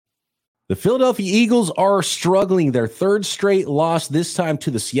The Philadelphia Eagles are struggling. Their third straight loss, this time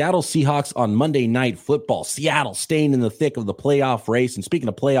to the Seattle Seahawks on Monday Night Football. Seattle staying in the thick of the playoff race. And speaking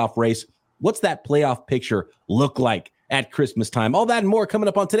of playoff race, what's that playoff picture look like at Christmas time? All that and more coming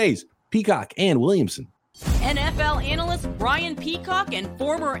up on today's Peacock and Williamson. NFL analyst Brian Peacock and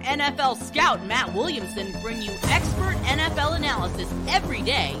former NFL scout Matt Williamson bring you expert NFL analysis every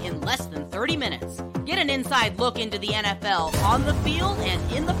day in less than 30 minutes. Get an inside look into the NFL on the field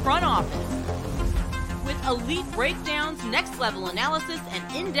and in the front office. With elite breakdowns, next-level analysis,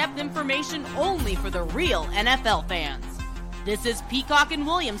 and in-depth information only for the real NFL fans. This is Peacock and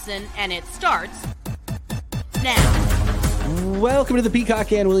Williamson, and it starts now. Welcome to the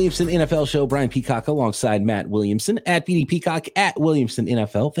Peacock and Williamson NFL show. Brian Peacock alongside Matt Williamson at BD Peacock at Williamson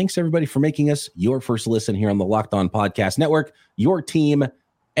NFL. Thanks everybody for making us your first listen here on the Locked On Podcast Network. Your team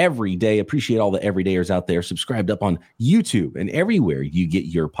every day. Appreciate all the everydayers out there subscribed up on YouTube and everywhere you get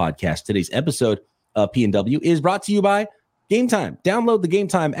your podcast. Today's episode of P&W is brought to you by Game Time. Download the Game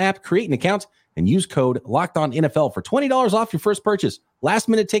Time app, create an account, and use code LOCKEDONNFL for $20 off your first purchase. Last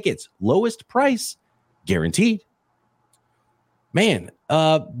minute tickets, lowest price guaranteed. Man,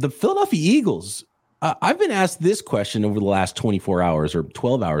 the Philadelphia Eagles, I've been asked this question over the last 24 hours or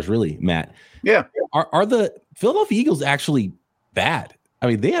 12 hours, really, Matt. Yeah. Are the Philadelphia Eagles actually bad? I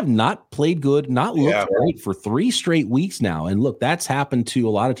mean, they have not played good, not looked great for 3 straight weeks now. And look, that's happened to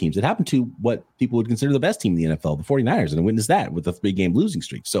a lot of teams. It happened to what people would consider the best team in the NFL, the 49ers, and I witnessed that with a 3-game losing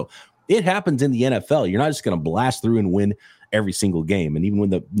streak. So it happens in the NFL. You're not just going to blast through and win every single game. And even when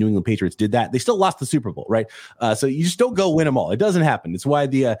the New England Patriots did that, they still lost the Super Bowl, right? So you just don't go win them all. It doesn't happen. It's why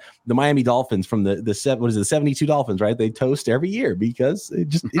the Miami Dolphins from the 72 Dolphins, right? They toast every year because it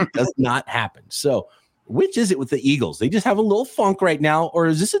does not happen. So which is it with the Eagles? They just have a little funk right now, or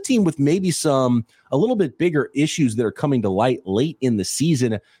is this a team with maybe a little bit bigger issues that are coming to light late in the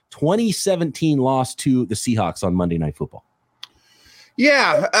season? 2017 loss to the Seahawks on Monday Night Football.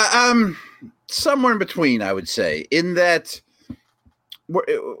 Yeah, somewhere in between, I would say, in that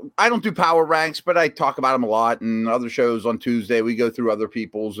I don't do power ranks, but I talk about them a lot. And other shows on Tuesday, we go through other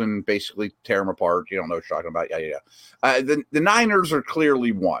people's and basically tear them apart. You don't know what you're talking about. Yeah. The Niners are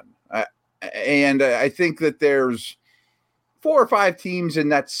clearly one. And I think that there's 4 or 5 teams in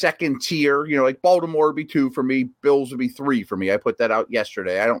that second tier. You know, like Baltimore would be 2 for me. Bills would be 3 for me. I put that out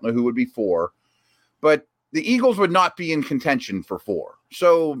yesterday. I don't know who would be 4. But the Eagles would not be in contention for 4.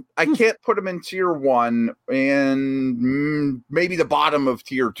 So I can't put them in tier 1 and maybe the bottom of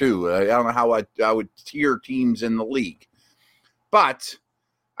tier 2. I don't know how I would tier teams in the league. But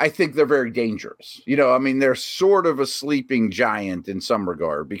I think they're very dangerous. You know, I mean, they're sort of a sleeping giant in some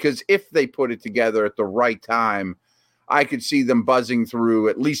regard, because if they put it together at the right time, I could see them buzzing through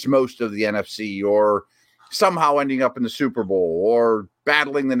at least most of the NFC, or somehow ending up in the Super Bowl, or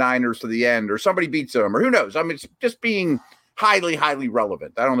battling the Niners to the end, or somebody beats them, or who knows? I mean, it's just being highly, highly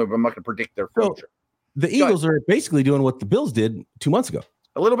relevant. I don't know if I'm not going to predict their future. So the Eagles are basically doing what the Bills did 2 months ago.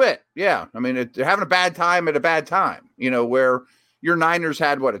 A little bit, yeah. I mean, they're having a bad time at a bad time, you know, where your Niners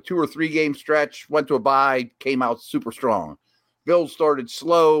had, a 2 or 3 game stretch, went to a bye, came out super strong. Bills started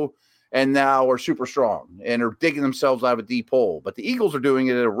slow and now are super strong and are digging themselves out of a deep hole. But the Eagles are doing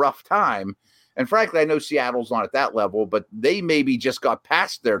it at a rough time. And frankly, I know Seattle's not at that level, but they maybe just got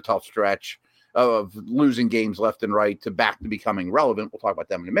past their tough stretch of losing games left and right to back to becoming relevant. We'll talk about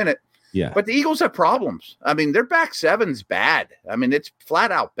them in a minute. Yeah. But the Eagles have problems. I mean, their back seven's bad. I mean, it's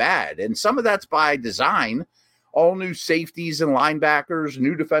flat out bad. And some of that's by design. All new safeties and linebackers,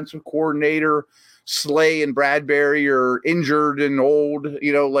 new defensive coordinator. Slay and Bradbury are injured and old.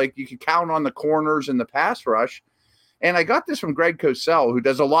 You know, like you can count on the corners and the pass rush. And I got this from Greg Cosell, who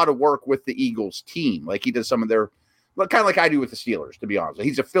does a lot of work with the Eagles team. Like he does some of their, kind of like I do with the Steelers, to be honest.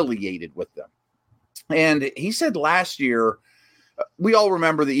 He's affiliated with them. And he said last year, we all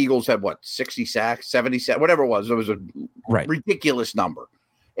remember the Eagles had 60 sacks, 70 sacks, whatever it was. It was a ridiculous number.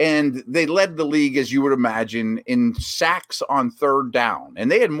 And they led the league, as you would imagine, in sacks on third down.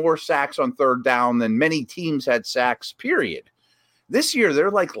 And they had more sacks on third down than many teams had sacks, period. This year, they're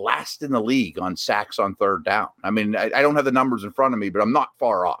like last in the league on sacks on third down. I mean, I don't have the numbers in front of me, but I'm not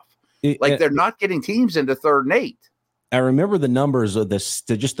far off. They're not getting teams into 3rd and 8. I remember the numbers of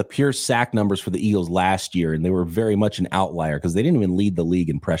just the pure sack numbers for the Eagles last year, and they were very much an outlier because they didn't even lead the league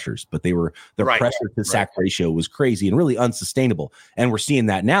in pressures, but their pressure to sack ratio was crazy and really unsustainable. And we're seeing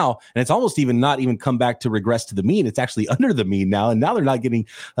that now, and it's almost not even come back to regress to the mean. It's actually under the mean now, and now they're not getting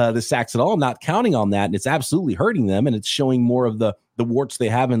the sacks at all, not counting on that, and it's absolutely hurting them, and it's showing more of the warts they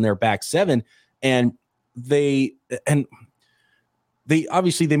have in their back seven. And they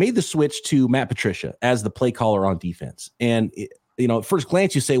obviously they made the switch to Matt Patricia as the play caller on defense. And at first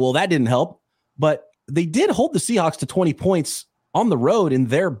glance, you say, well, that didn't help. But they did hold the Seahawks to 20 points on the road in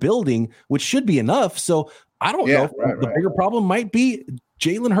their building, which should be enough. So I don't know. The bigger problem might be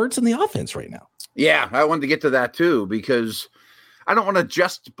Jalen Hurts in the offense right now. Yeah, I wanted to get to that too, because I don't want to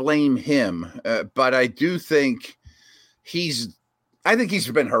just blame him, but I do think he's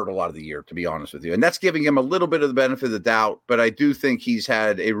been hurt a lot of the year, to be honest with you. And that's giving him a little bit of the benefit of the doubt, but I do think he's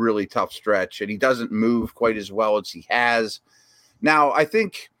had a really tough stretch and he doesn't move quite as well as he has. Now, I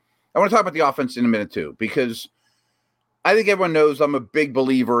want to talk about the offense in a minute too, because I think everyone knows I'm a big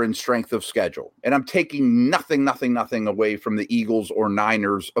believer in strength of schedule, and I'm taking nothing away from the Eagles or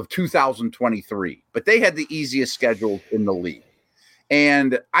Niners of 2023, but they had the easiest schedule in the league.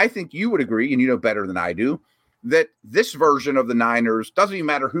 And I think you would agree, and you know better than I do, that this version of the Niners, doesn't even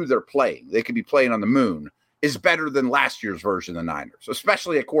matter who they're playing, they could be playing on the moon, is better than last year's version of the Niners,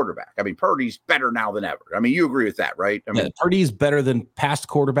 especially at quarterback. I mean, Purdy's better now than ever. I mean, you agree with that, right? I mean, Purdy's better than past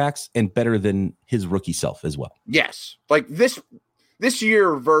quarterbacks and better than his rookie self as well. Yes. Like this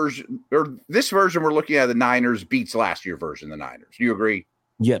year version, or this version we're looking at, the Niners beats last year version of the Niners. Do you agree?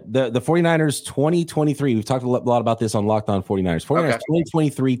 Yeah, the 49ers 2023, we've talked a lot about this on Locked On 49ers.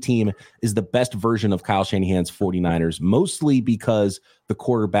 2023 team is the best version of Kyle Shanahan's 49ers, mostly because the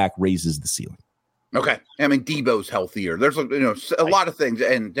quarterback raises the ceiling. Okay. I mean, Debo's healthier. There's a lot of things,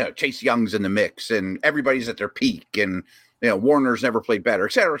 and Chase Young's in the mix, and everybody's at their peak, and Warner's never played better,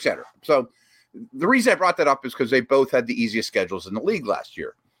 et cetera, et cetera. So the reason I brought that up is because they both had the easiest schedules in the league last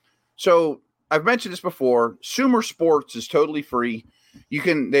year. So I've mentioned this before. Sumer Sports is totally free.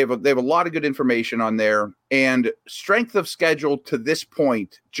 They have a lot of good information on there, and strength of schedule to this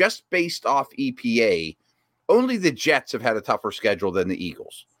point, just based off EPA, only the Jets have had a tougher schedule than the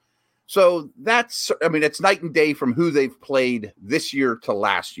Eagles. So it's night and day from who they've played this year to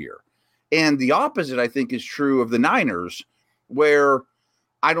last year. And the opposite, I think, is true of the Niners, where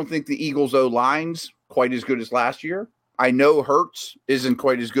I don't think the Eagles' O-line's quite as good as last year. I know Hurts isn't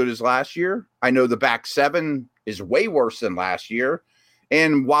quite as good as last year. I know the back seven is way worse than last year.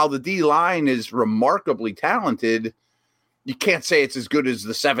 And while the D-line is remarkably talented, you can't say it's as good as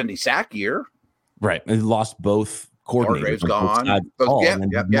the 70 sack year. Right. They lost both coordinators. Gone.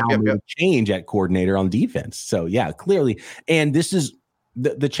 Change at coordinator on defense. So yeah, clearly. And this is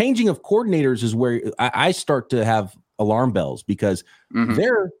the changing of coordinators is where I start to have alarm bells, because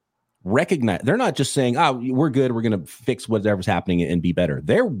they're not just saying, we're good, we're going to fix whatever's happening and be better.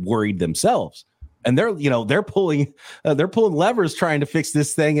 They're worried themselves. And they're pulling levers trying to fix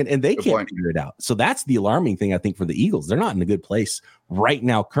this thing, and they can't figure it out. So that's the alarming thing, I think, for the Eagles. They're not in a good place right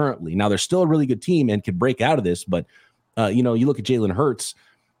now currently. Now, they're still a really good team and could break out of this, but you look at Jalen Hurts,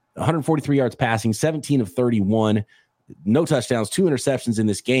 143 yards passing, 17 of 31, no touchdowns, 2 interceptions in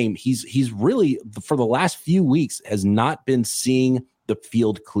this game. He's really, for the last few weeks, has not been seeing the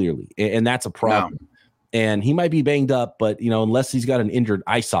field clearly, and that's a problem. No. And he might be banged up, but unless he's got an injured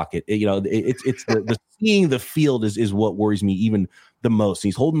eye socket, it's the seeing the field is what worries me even the most.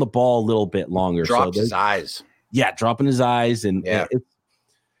 He's holding the ball a little bit longer. Drops his eyes. Yeah, dropping his eyes, and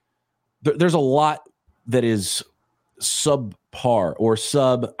there's a lot that is subpar or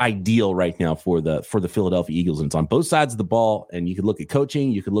sub-ideal right now for the Philadelphia Eagles, and it's on both sides of the ball. And you could look at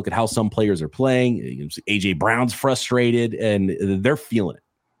coaching, you could look at how some players are playing. AJ Brown's frustrated, and they're feeling it.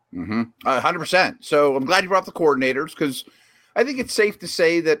 100%. So I'm glad you brought up the coordinators, because I think it's safe to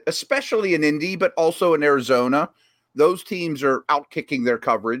say that, especially in Indy, but also in Arizona, those teams are outkicking their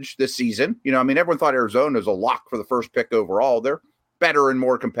coverage this season. Everyone thought Arizona was a lock for the first pick overall. They're better and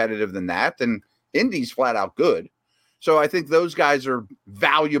more competitive than that, and Indy's flat out good. So I think those guys are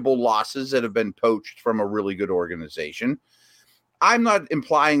valuable losses that have been poached from a really good organization. I'm not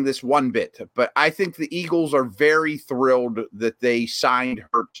implying this one bit, but I think the Eagles are very thrilled that they signed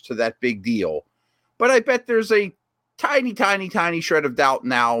Hurts to that big deal. But I bet there's a tiny shred of doubt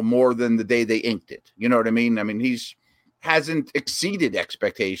now, more than the day they inked it. You know what I mean? He's hasn't exceeded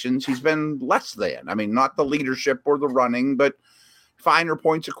expectations. He's been less than. Not the leadership or the running, but finer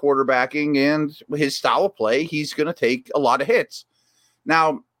points of quarterbacking and his style of play. He's going to take a lot of hits.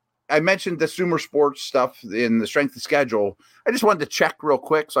 Now, I mentioned the Sumer Sports stuff in the strength of schedule. I just wanted to check real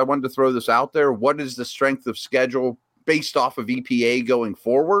quick, so I wanted to throw this out there. What is the strength of schedule based off of EPA going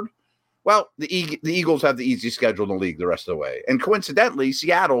forward? Well, the Eagles have the easiest schedule in the league the rest of the way. And coincidentally,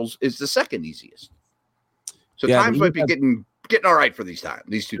 Seattle's is the second easiest. So times might be getting all right for these two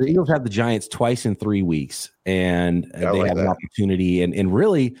teams. The Eagles have the Giants twice in 3 weeks, and they have an opportunity. And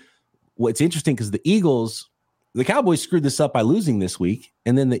really, what's interesting, because the Cowboys screwed this up by losing this week,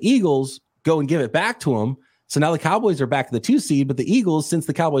 and then the Eagles go and give it back to them. So now the Cowboys are back at the 2 seed, but the Eagles, since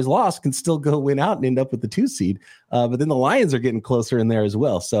the Cowboys lost, can still go win out and end up with the 2 seed. But then the Lions are getting closer in there as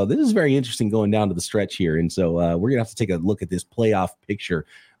well. So this is very interesting going down to the stretch here. And so we're going to have to take a look at this playoff picture,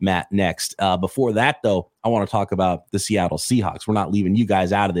 Matt, next. Before that, though, I want to talk about the Seattle Seahawks. We're not leaving you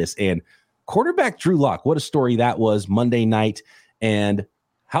guys out of this. And quarterback Drew Lock, what a story that was Monday night, and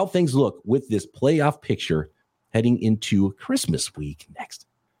how things look with this playoff picture heading into Christmas week next.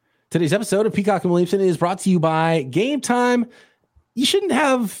 Today's episode of Peacock and Williamson is brought to you by Game Time. You shouldn't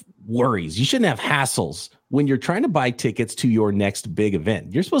have worries. You shouldn't have hassles when you're trying to buy tickets to your next big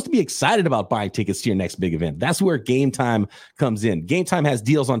event. You're supposed to be excited about buying tickets to your next big event. That's where Game Time comes in. Game Time has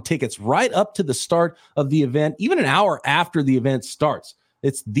deals on tickets right up to the start of the event, even an hour after the event starts.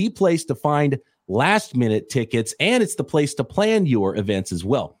 It's the place to find last-minute tickets, and it's the place to plan your events as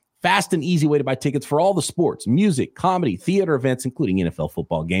well. Fast and easy way to buy tickets for all the sports, music, comedy, theater events, including NFL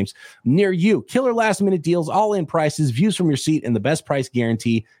football games near you. Killer last-minute deals, all-in prices, views from your seat, and the best price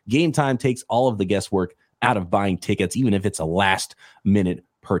guarantee. Game Time takes all of the guesswork out of buying tickets, even if it's a last-minute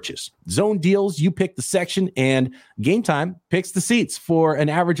purchase. Zone deals, you pick the section, and Game Time picks the seats for an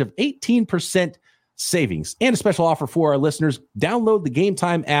average of 18% savings. And a special offer for our listeners: download the Game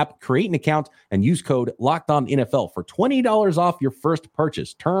Time app, create an account, and use code LOCKEDONNFL for $20 off your first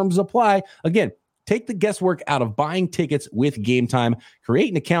purchase. Terms apply. Again, take the guesswork out of buying tickets with Game Time.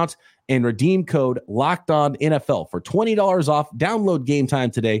 Create an account and redeem code LOCKEDONNFL for $20 off. Download Game Time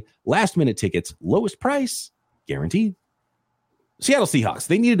today. Last minute tickets, lowest price guaranteed. Seattle Seahawks,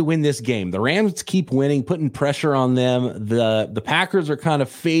 they needed to win this game. The Rams keep winning, putting pressure on them. The Packers are kind of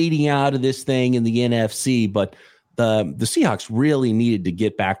fading out of this thing in the NFC, but the Seahawks really needed to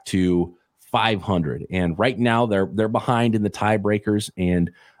get back to 500. And right now they're behind in the tiebreakers, and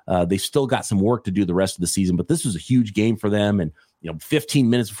they still got some work to do the rest of the season. But this was a huge game for them. And 15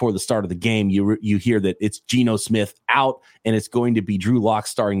 minutes before the start of the game, you hear that it's Geno Smith out, and it's going to be Drew Lock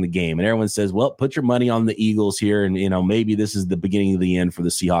starting the game. And everyone says, well, put your money on the Eagles here, and maybe this is the beginning of the end for the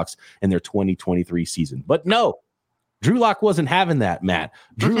Seahawks and their 2023 season. But no, Drew Lock wasn't having that, Matt.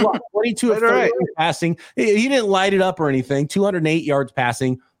 Drew Lock, 22 of 30 passing. He didn't light it up or anything, 208 yards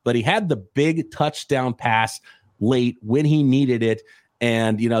passing, but he had the big touchdown pass late when he needed it.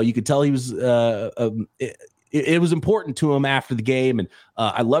 And, you could tell he was it was important to him after the game. And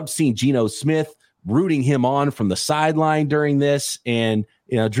I loved seeing Geno Smith rooting him on from the sideline during this. And,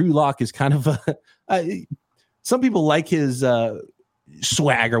 Drew Lock is kind of some people like his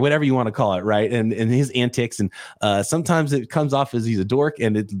swag or whatever you want to call it, right? And his antics. And sometimes it comes off as he's a dork,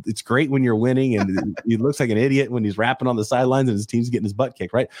 and it's great when you're winning. And he looks like an idiot when he's rapping on the sidelines and his team's getting his butt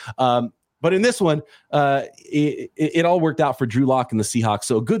kicked, right? But in this one, it all worked out for Drew Lock and the Seahawks.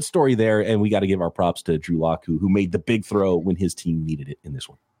 So a good story there, and we got to give our props to Drew Lock, who made the big throw when his team needed it in this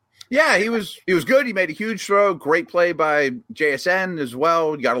one. Yeah, he was good. He made a huge throw. Great play by JSN as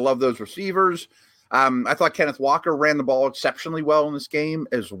well. You got to love those receivers. I thought Kenneth Walker ran the ball exceptionally well in this game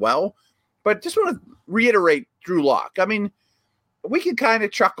as well. But just want to reiterate Drew Lock. I mean, we can kind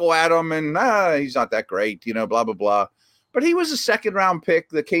of chuckle at him and he's not that great, blah, blah, blah. But he was a second-round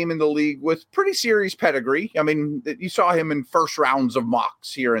pick that came in the league with pretty serious pedigree. I mean, you saw him in first rounds of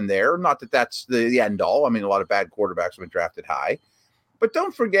mocks here and there. Not that that's the end-all. I mean, a lot of bad quarterbacks have been drafted high. But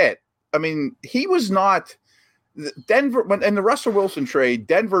don't forget, I mean, he was not – Denver – in the Russell Wilson trade,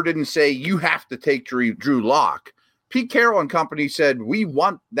 Denver didn't say, you have to take Drew Lock. Pete Carroll and company said, we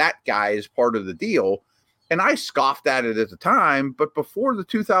want that guy as part of the deal. And I scoffed at it at the time. But before the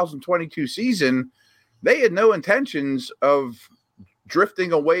 2022 season – they had no intentions of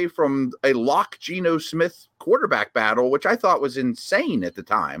drifting away from a Lock Geno Smith quarterback battle, which I thought was insane at the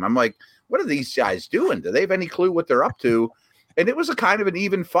time. I'm like, what are these guys doing? Do they have any clue what they're up to? And it was a kind of an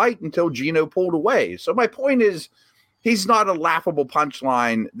even fight until Geno pulled away. So my point is, he's not a laughable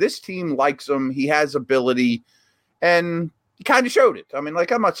punchline. This team likes him. He has ability, and he kind of showed it. I mean,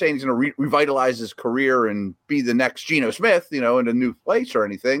 I'm not saying he's going to revitalize his career and be the next Geno Smith, in a new place or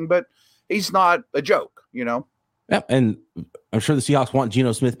anything, but he's not a joke, Yeah, and I'm sure the Seahawks want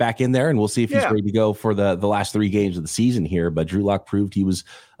Geno Smith back in there, and we'll see if he's ready to go for the last 3 games of the season here. But Drew Lock proved he was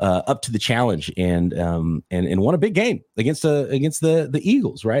up to the challenge and won a big game against the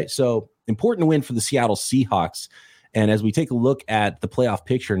Eagles, right? So important win for the Seattle Seahawks. And as we take a look at the playoff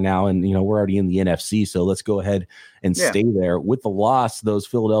picture now, and we're already in the NFC, so let's go ahead and stay there. With the loss, those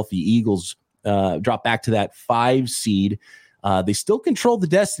Philadelphia Eagles drop back to that 5 seed. They still control the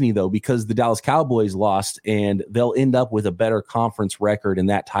destiny, though, because the Dallas Cowboys lost, and they'll end up with a better conference record in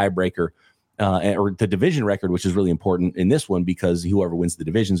that tiebreaker, or the division record, which is really important in this one because whoever wins the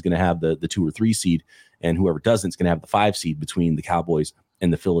division is going to have the 2 or 3 seed, and whoever doesn't is going to have the 5 seed between the Cowboys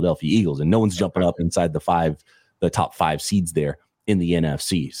and the Philadelphia Eagles, and no one's jumping up inside the top 5 seeds there in the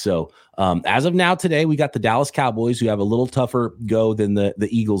NFC. So as of now today, we got the Dallas Cowboys, who have a little tougher go than the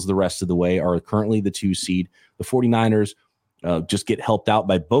Eagles the rest of the way, are currently the 2 seed. The 49ers just get helped out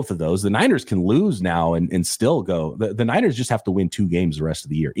by both of those. The Niners can lose now and still go. The Niners just have to win 2 games the rest of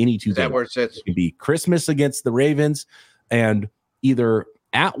the year. Any 2 games. That where it sits? It could be Christmas against the Ravens and either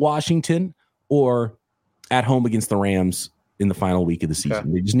at Washington or at home against the Rams in the final week of the season. Okay.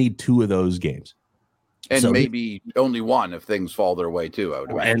 They just need 2 of those games. And so, maybe only 1 if things fall their way too, I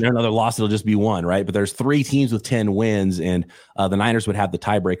would imagine. And another loss, it'll just be 1, right? But there's 3 teams with 10 wins, and the Niners would have the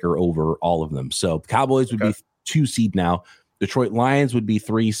tiebreaker over all of them. So the Cowboys would be 2 seed now. Detroit Lions would be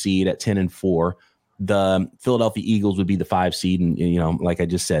 3 seed at 10-4. The Philadelphia Eagles would be the 5 seed. And like I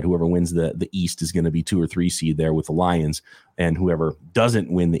just said, whoever wins the East is going to be 2 or 3 seed there with the Lions. And whoever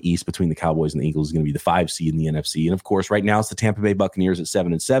doesn't win the East between the Cowboys and the Eagles is going to be the 5 seed in the NFC. And of course, right now it's the Tampa Bay Buccaneers at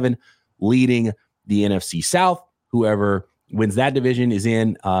 7-7, leading the NFC South. Whoever wins that division is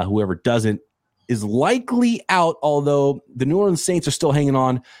in. Whoever doesn't is likely out, although the New Orleans Saints are still hanging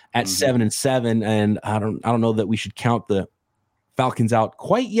on at 7-7. And I don't know that we should count the Falcons out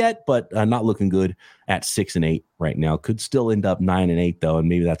quite yet, but not looking good at 6-8 right now. Could still end up 9-8 though, and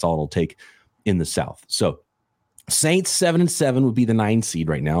maybe that's all it'll take in the South. So Saints 7-7 would be the 9 seed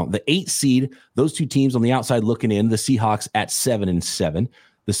right now. The 8 seed, those 2 teams on the outside looking in, the Seahawks at 7-7.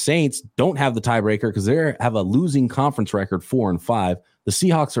 The Saints don't have the tiebreaker because they have a losing conference record, 4-5. The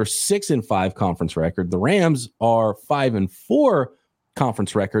Seahawks are 6-5 conference record. The Rams are 5-4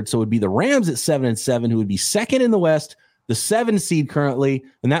 conference record. So it would be the Rams at 7-7, who would be second in the West, the 7 seed currently.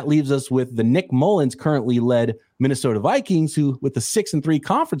 And that leaves us with the Nick Mullins currently led Minnesota Vikings, who with the 6-3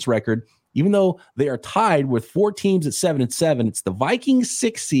 conference record, even though they are tied with 4 teams at 7-7, it's the Vikings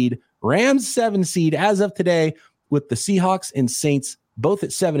 6 seed, Rams 7 seed as of today, with the Seahawks and Saints both at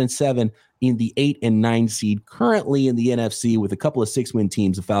 7-7 in the 8 and 9 seed currently in the NFC, with a couple of 6-win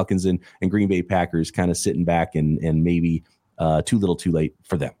teams, the Falcons and Green Bay Packers, kind of sitting back and maybe too little too late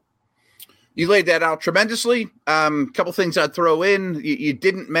for them. You laid that out tremendously. Couple things I'd throw in. You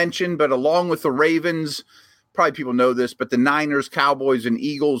didn't mention, but along with the Ravens, probably people know this, but the Niners, Cowboys, and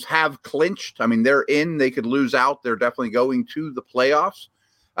Eagles have clinched. I mean, they're in. They could lose out. They're definitely going to the playoffs.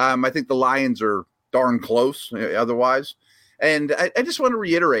 I think the Lions are darn close otherwise. And I just want to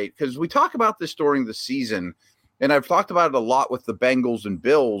reiterate, because we talk about this during the season, and I've talked about it a lot with the Bengals and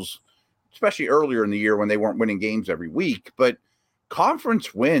Bills, especially earlier in the year when they weren't winning games every week. But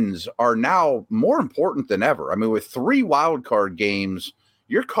conference wins are now more important than ever. I mean, with 3 wild card games,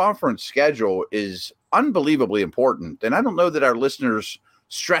 your conference schedule is unbelievably important. And I don't know that our listeners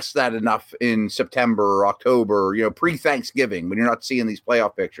stress that enough in September or October, pre-Thanksgiving, when you're not seeing these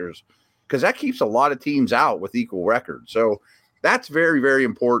playoff pictures, because that keeps a lot of teams out with equal records. So that's very, very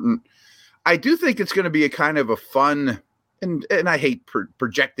important. I do think it's going to be a kind of a fun, and I hate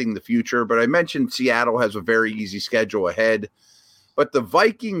projecting the future, but I mentioned Seattle has a very easy schedule ahead. But the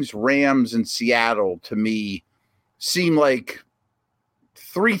Vikings, Rams, and Seattle, to me, seem like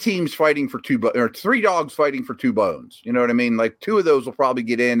 3 teams fighting for 2 or 3 dogs fighting for 2 bones. You know what I mean? Like 2 of those will probably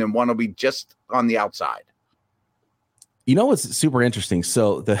get in, and 1 will be just on the outside. You know what's super interesting?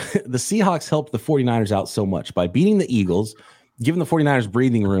 So the Seahawks helped the 49ers out so much by beating the Eagles, giving the 49ers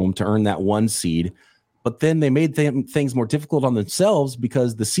breathing room to earn that 1 seed. But then they made things more difficult on themselves,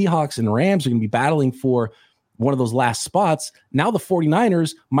 because the Seahawks and Rams are going to be battling for one of those last spots. Now the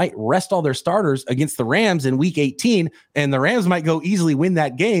 49ers might rest all their starters against the Rams in week 18, and the Rams might go easily win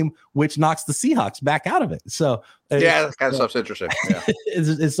that game, which knocks the Seahawks back out of it. So yeah, that kind of stuff's interesting. Yeah.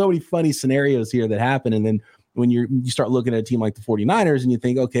 it's so many funny scenarios here that happen. And then when you start looking at a team like the 49ers and you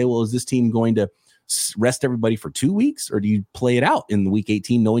think, okay, well, is this team going to rest everybody for 2 weeks, or do you play it out in the week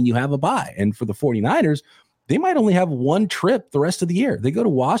 18 knowing you have a bye? And for the 49ers, they might only have 1 trip the rest of the year. They go to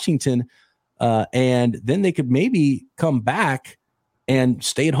Washington, and then they could maybe come back and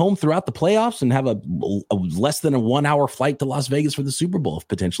stay at home throughout the playoffs and have a less than a 1-hour flight to Las Vegas for the Super Bowl if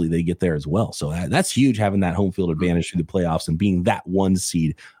potentially they get there as well. So that's huge, having that home field advantage through the playoffs and being that 1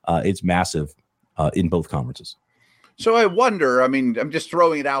 seed. It's massive in both conferences. So I wonder, I mean, I'm just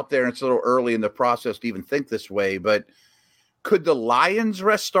throwing it out there, and it's a little early in the process to even think this way, but could the Lions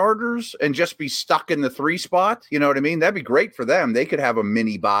rest starters and just be stuck in the 3 spot? You know what I mean? That'd be great for them. They could have a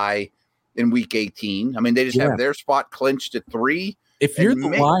mini bye in week 18. I mean, they just have their spot clinched at 3. If you're the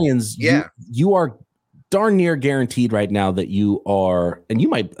Lions, you are darn near guaranteed right now that you are, and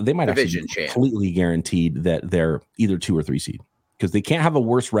they might division actually be completely guaranteed that they're either 2 or 3 seed, because they can't have a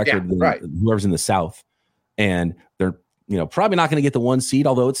worse record than whoever's in the South. And they're, probably not going to get the 1 seed,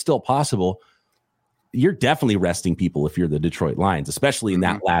 although it's still possible. you're definitely resting people if you're the Detroit Lions, especially in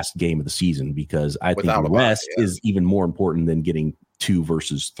that last game of the season, because I think the rest is even more important than getting 2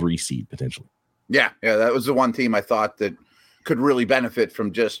 versus 3 seed potentially. Yeah, that was the one team I thought that could really benefit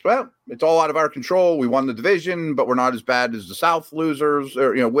from just, it's all out of our control. We won the division, but we're not as bad as the South losers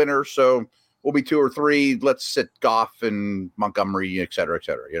or, winners. So we'll be 2 or 3. Let's sit Goff and Montgomery, et cetera,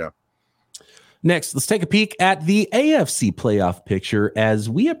 Next, let's take a peek at the AFC playoff picture as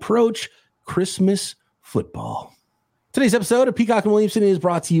we approach Christmas football. Today's episode of Peacock and Williamson is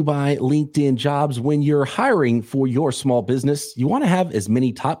brought to you by LinkedIn Jobs. When you're hiring for your small business, you want to have as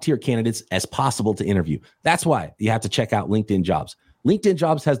many top-tier candidates as possible to interview. That's why you have to check out LinkedIn Jobs. LinkedIn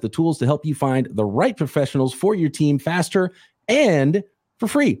Jobs has the tools to help you find the right professionals for your team faster and for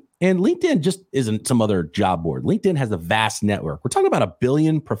free. And LinkedIn just isn't some other job board. LinkedIn has a vast network. We're talking about 1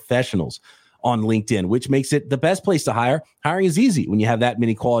 billion professionals on LinkedIn, which makes it the best place to hire. Hiring is easy when you have that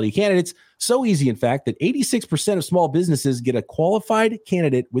many quality candidates. So easy, in fact, that 86% of small businesses get a qualified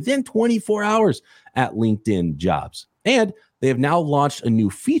candidate within 24 hours at LinkedIn Jobs. And they have now launched a new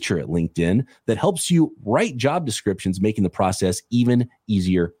feature at LinkedIn that helps you write job descriptions, making the process even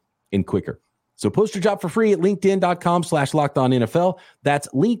easier and quicker. So post your job for free at linkedin.com/LockedOnNFL. That's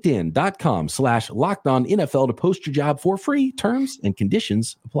linkedin.com/LockedOnNFL to post your job for free. Terms and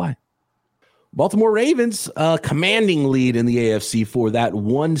conditions apply. Baltimore Ravens, commanding lead in the AFC for that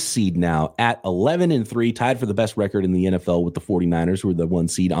 1 seed now at 11-3, tied for the best record in the NFL with the 49ers, who are the 1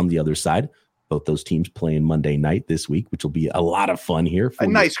 seed on the other side. Both those teams playing Monday night this week, which will be a lot of fun here. A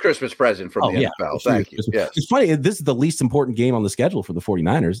nice Christmas present from the NFL. Thank you. Yes. It's funny. This is the least important game on the schedule for the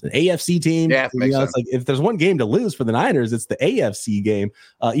 49ers. An AFC team. Yeah, it's like if there's one game to lose for the Niners, it's the AFC game,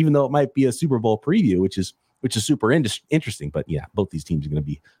 even though it might be a Super Bowl preview, which is super interesting. But yeah, both these teams are going to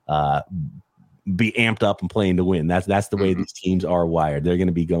be amped up and playing to win. That's the way these teams are wired. They're going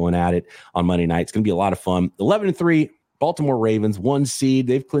to be going at it on Monday night. It's going to be a lot of fun. 11-3, Baltimore Ravens, 1 seed.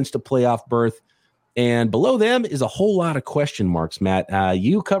 They've clinched a playoff berth. And below them is a whole lot of question marks, Matt.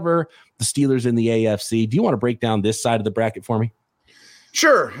 You cover the Steelers in the AFC. Do you want to break down this side of the bracket for me?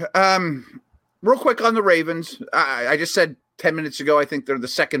 Sure. Real quick on the Ravens. I just said 10 minutes ago, I think they're the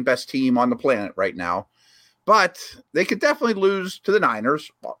second best team on the planet right now. But they could definitely lose to the Niners,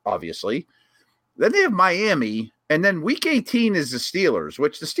 obviously. Then they have Miami, and then week 18 is the Steelers,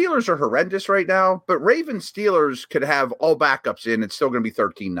 which the Steelers are horrendous right now, but Ravens Steelers could have all backups in. It's still going to be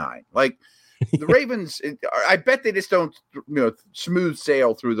 13-9. Like the Ravens, I bet they just don't, smooth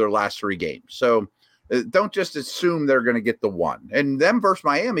sail through their last 3 games. So don't just assume they're going to get the 1. And them versus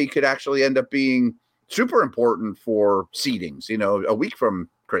Miami could actually end up being super important for seedings, a week from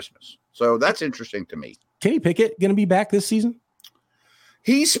Christmas. So that's interesting to me. Kenny Pickett going to be back this season?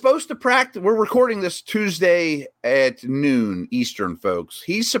 He's supposed to practice. We're recording this Tuesday at noon Eastern, folks.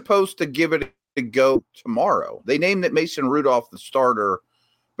 He's supposed to give it a go tomorrow. They named it Mason Rudolph the starter,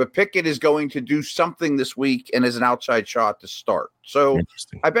 but Pickett is going to do something this week and is an outside shot to start. So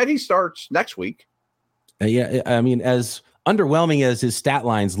I bet he starts next week. Yeah, I mean, as underwhelming as his stat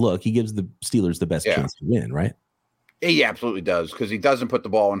lines look, he gives the Steelers the best chance to win, right? He absolutely does, because he doesn't put the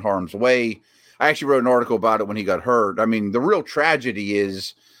ball in harm's way. I actually wrote an article about it when he got hurt. I mean, the real tragedy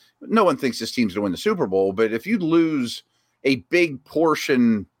is no one thinks this team's going to win the Super Bowl, but if you lose a big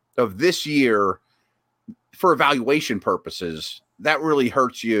portion of this year for evaluation purposes, that really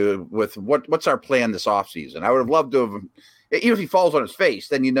hurts you with what's our plan this offseason. I would have loved to have, even if he falls on his face,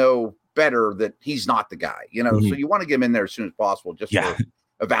 then better that he's not the guy, So you want to get him in there as soon as possible just for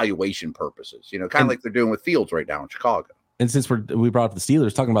evaluation purposes, kind of like they're doing with Fields right now in Chicago. And since we brought up the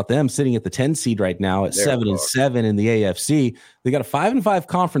Steelers, talking about them sitting at the 10 seed right now at 7-7 in the AFC, they got a 5-5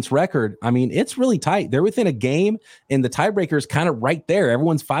 conference record. I mean, it's really tight. They're within a game, and the tiebreaker is kind of right there.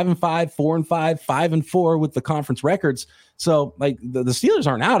 Everyone's 5-5, 4-5, 5-4 with the conference records. So, like the Steelers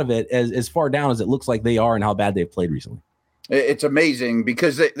aren't out of it as far down as it looks like they are, and how bad they've played recently. It's amazing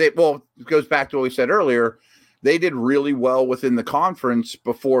because it goes back to what we said earlier. They did really well within the conference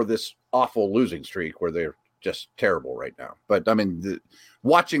before this awful losing streak where they're just terrible right now. But I mean,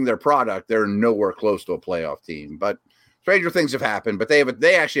 watching their product, they're nowhere close to a playoff team. But stranger things have happened. But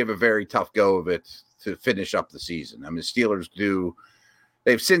they actually have a very tough go of it to finish up the season. I mean, the Steelers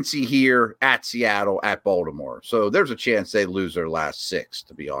they have Cincy here, at Seattle, at Baltimore. So there's a chance they lose their last 6,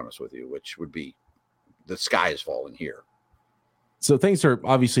 to be honest with you, which would be the sky is falling here. So things are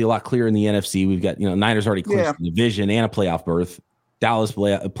obviously a lot clearer in the NFC. We've got Niners already clinched the division and a playoff berth. Dallas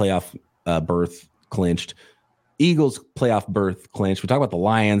playoff berth clinched. Eagles playoff berth clinched. We talk about the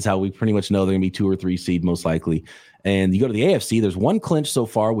Lions, how we pretty much know they're going to be 2 or 3 seed most likely. And you go to the AFC, there's one clinch so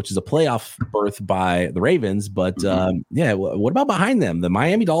far, which is a playoff berth by the Ravens. But what about behind them? The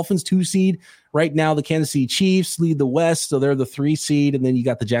Miami Dolphins 2 seed right now. The Kansas City Chiefs lead the West, so they're the 3 seed. And then you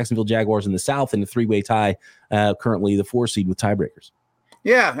got the Jacksonville Jaguars in the South in a 3-way tie, currently the 4 seed with tiebreakers.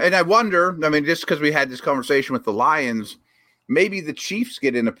 Yeah, and I wonder, just because we had this conversation with the Lions, maybe the Chiefs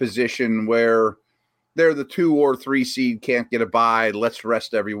get in a position where they're the 2 or 3 seed, can't get a bye. Let's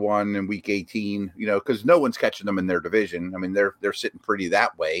rest everyone in week 18, because no one's catching them in their division. They're sitting pretty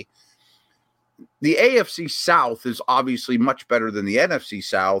that way. The AFC South is obviously much better than the NFC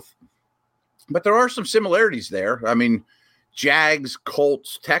South, but there are some similarities there. Jags,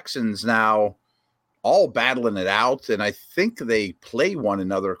 Colts, Texans now all battling it out, and I think they play one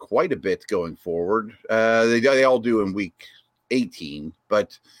another quite a bit going forward. They all do in week 18,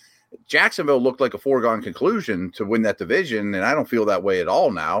 but Jacksonville looked like a foregone conclusion to win that division, and I don't feel that way at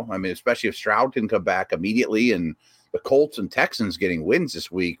all now. Especially if Stroud can come back immediately, and the Colts and Texans getting wins this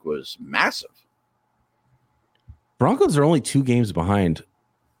week was massive. Broncos are only 2 games behind.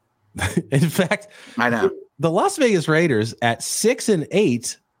 In fact, I know the Las Vegas Raiders at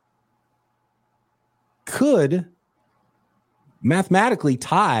 6-8 could mathematically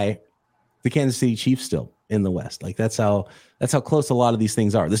tie the Kansas City Chiefs still in the West. Like that's how close a lot of these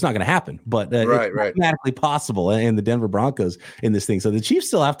things are. This is not going to happen, but it's mathematically possible. And the Denver Broncos in this thing. So the Chiefs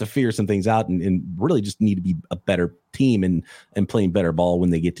still have to figure some things out and really just need to be a better team and playing better ball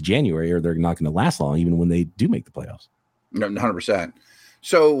when they get to January, or they're not going to last long, even when they do make the playoffs. 100%.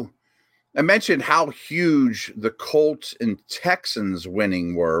 So I mentioned how huge the Colts and Texans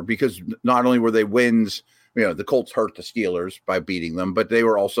winning were, because not only were they wins, the Colts hurt the Steelers by beating them, but they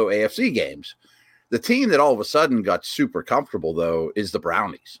were also AFC games. The team that all of a sudden got super comfortable, though, is the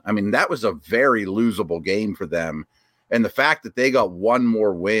Brownies. That was a very losable game for them. And the fact that they got one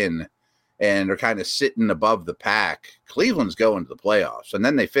more win and are kind of sitting above the pack, Cleveland's going to the playoffs. And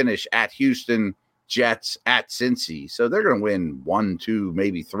then they finish at Houston, Jets, at Cincy. So they're going to win 1, 2,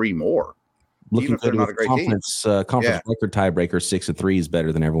 maybe 3 more. Looking good with conference record tiebreaker, 6-3 is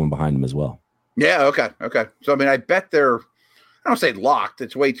better than everyone behind them as well. Yeah, okay. So, I bet they're, I don't say locked.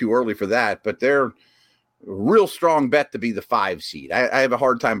 It's way too early for that, but they're a real strong bet to be the 5 seed. I have a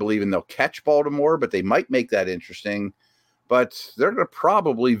hard time believing they'll catch Baltimore, but they might make that interesting. But they're going to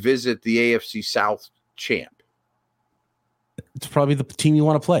probably visit the AFC South champ. It's probably the team you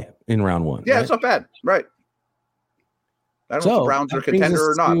want to play in round 1. Yeah, right? It's not bad. Right. I don't know if the Browns are a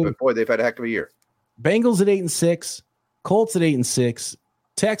contender or not, but boy, they've had a heck of a year. Bengals at 8-6, Colts at 8-6,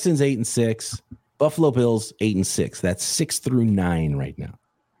 Texans 8-6, Buffalo Bills 8-6. That's 6 through 9 right now.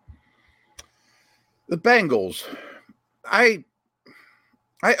 The Bengals, I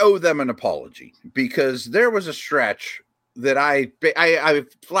owe them an apology, because there was a stretch that I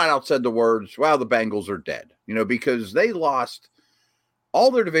flat out said the words, "Well, the Bengals are dead," because they lost all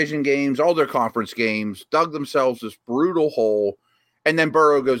their division games, all their conference games, dug themselves this brutal hole, and then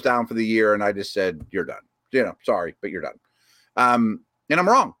Burrow goes down for the year, and I just said, "You're done." Sorry, but you're done. And I'm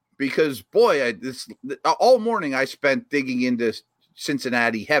wrong, because boy, all morning I spent digging into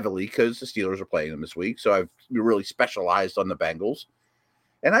Cincinnati heavily because the Steelers are playing them this week. So I've really specialized on the Bengals.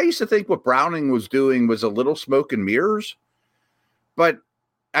 And I used to think what Browning was doing was a little smoke and mirrors, but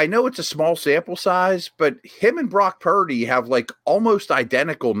I know it's a small sample size, but him and Brock Purdy have like almost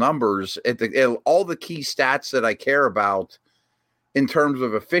identical numbers at all the key stats that I care about in terms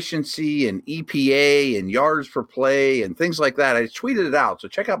of efficiency and EPA and yards per play and things like that. I tweeted it out, so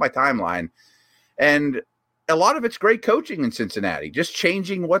check out my timeline. And a lot of it's great coaching in Cincinnati, just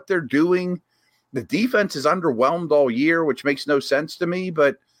changing what they're doing. The defense is underwhelmed all year, which makes no sense to me,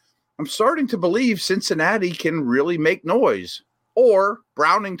 but I'm starting to believe Cincinnati can really make noise. Or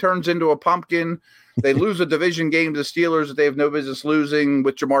Browning turns into a pumpkin. They lose a division game to the Steelers that they have no business losing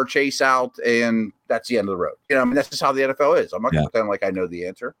with Jamar Chase out, and that's the end of the road. That's just how the NFL is. I'm not going to pretend like I know the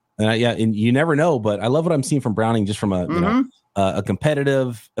answer. And you never know, but I love what I'm seeing from Browning just from a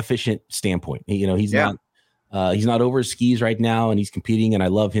competitive, efficient standpoint. He's not over his skis right now, and he's competing. And I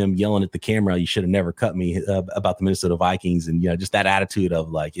love him yelling at the camera, "You should have never cut me," about the Minnesota Vikings, and just that attitude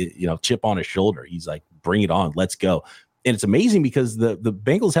of chip on his shoulder. He's like, "Bring it on, let's go." And it's amazing because the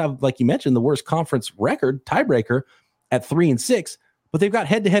Bengals have, like you mentioned, the worst conference record tiebreaker at 3-6, but they've got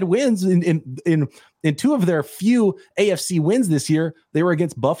head-to-head wins in 2 of their few AFC wins this year. They were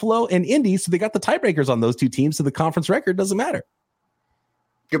against Buffalo and Indy, so they got the tiebreakers on those 2 teams, so the conference record doesn't matter.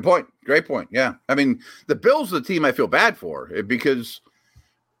 Good point. Great point. Yeah. The Bills are the team I feel bad for, because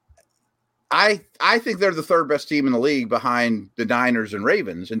I think they're the 3rd best team in the league behind the Niners and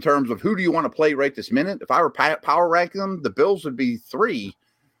Ravens in terms of who do you want to play right this minute. If I were power ranking them, the Bills would be 3.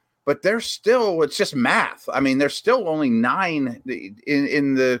 but it's just math. I mean, there's still only 9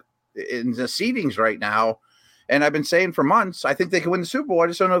 in the seedings right now. And I've been saying for months, I think they can win the Super Bowl. I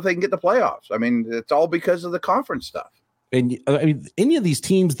just don't know if they can get the playoffs. I mean, it's all because of the conference stuff. And I mean, any of these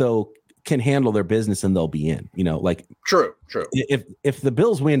teams, though, can handle their business and they'll be in, like true. If the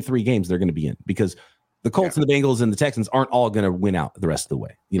Bills win 3 games, they're going to be in because the Colts and the Bengals and the Texans aren't all going to win out the rest of the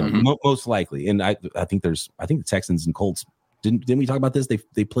way, most likely. And I think the Texans and Colts didn't we talk about this?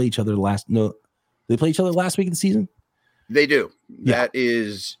 They play each other last week of the season. They do. Yeah. That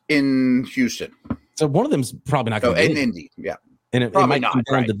is in Houston. So one of them's probably not going to in Indy. Yeah. And it might come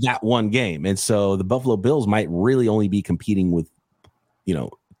down to that one game. And so the Buffalo Bills might really only be competing with,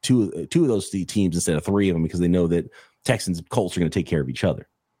 two of those teams instead of 3 of them because they know that Texans and Colts are going to take care of each other.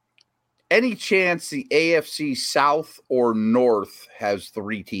 Any chance the AFC South or North has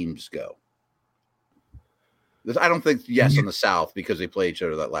 3 teams go? I don't think on the South because they played each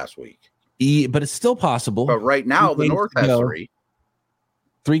other that last week. But it's still possible. But right now, the North has 3.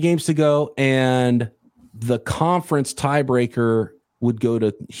 3 games to go, and the conference tiebreaker would go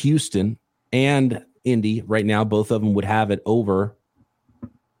to Houston and Indy. Right now, both of them would have it over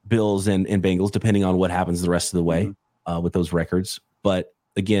Bills and Bengals, depending on what happens the rest of the way with those records. But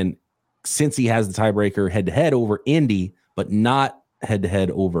again, since he has the tiebreaker head-to-head over Indy, but not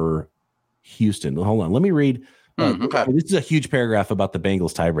head-to-head over Houston. Hold on. Let me read. This is a huge paragraph about the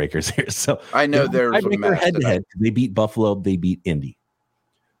Bengals tiebreakers here. So I know there's a mess head-to-head. They beat Buffalo. They beat Indy.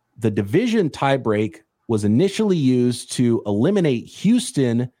 The division tiebreak was initially used to eliminate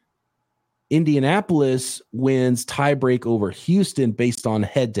Houston. Indianapolis wins tiebreak over Houston based on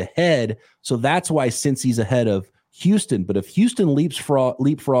head-to-head. So that's why Cincy's ahead of Houston. But if Houston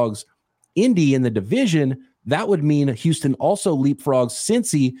leapfrogs Indy in the division, that would mean Houston also leapfrogs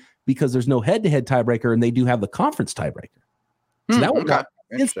Cincy because there's no head-to-head tiebreaker, and they do have the conference tiebreaker. So that would knock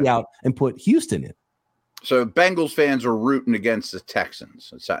Cincy out and put Houston in. So Bengals fans are rooting against the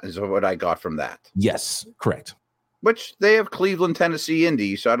Texans. Is what I got from that. Yes, correct. Which they have Cleveland, Tennessee,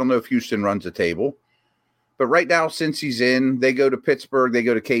 Indy. So I don't know if Houston runs the table. But right now, since he's in, they go to Pittsburgh, they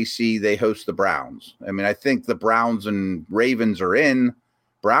go to KC, they host the Browns. I mean, I think the Browns and Ravens are in.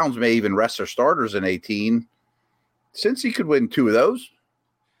 Browns may even rest their starters in 18. Since he could win 2 of those.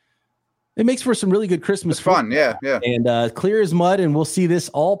 It makes for some really good Christmas fun. Yeah. And clear as mud, and we'll see this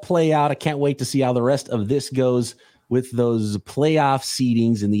all play out. I can't wait to see how the rest of this goes with those playoff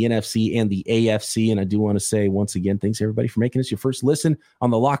seedings in the NFC and the AFC. And I do want to say once again, thanks everybody for making us your first listen on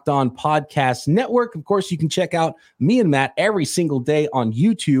the Locked On Podcast Network. Of course, you can check out me and Matt every single day on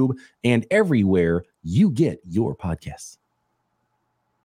YouTube and everywhere you get your podcasts.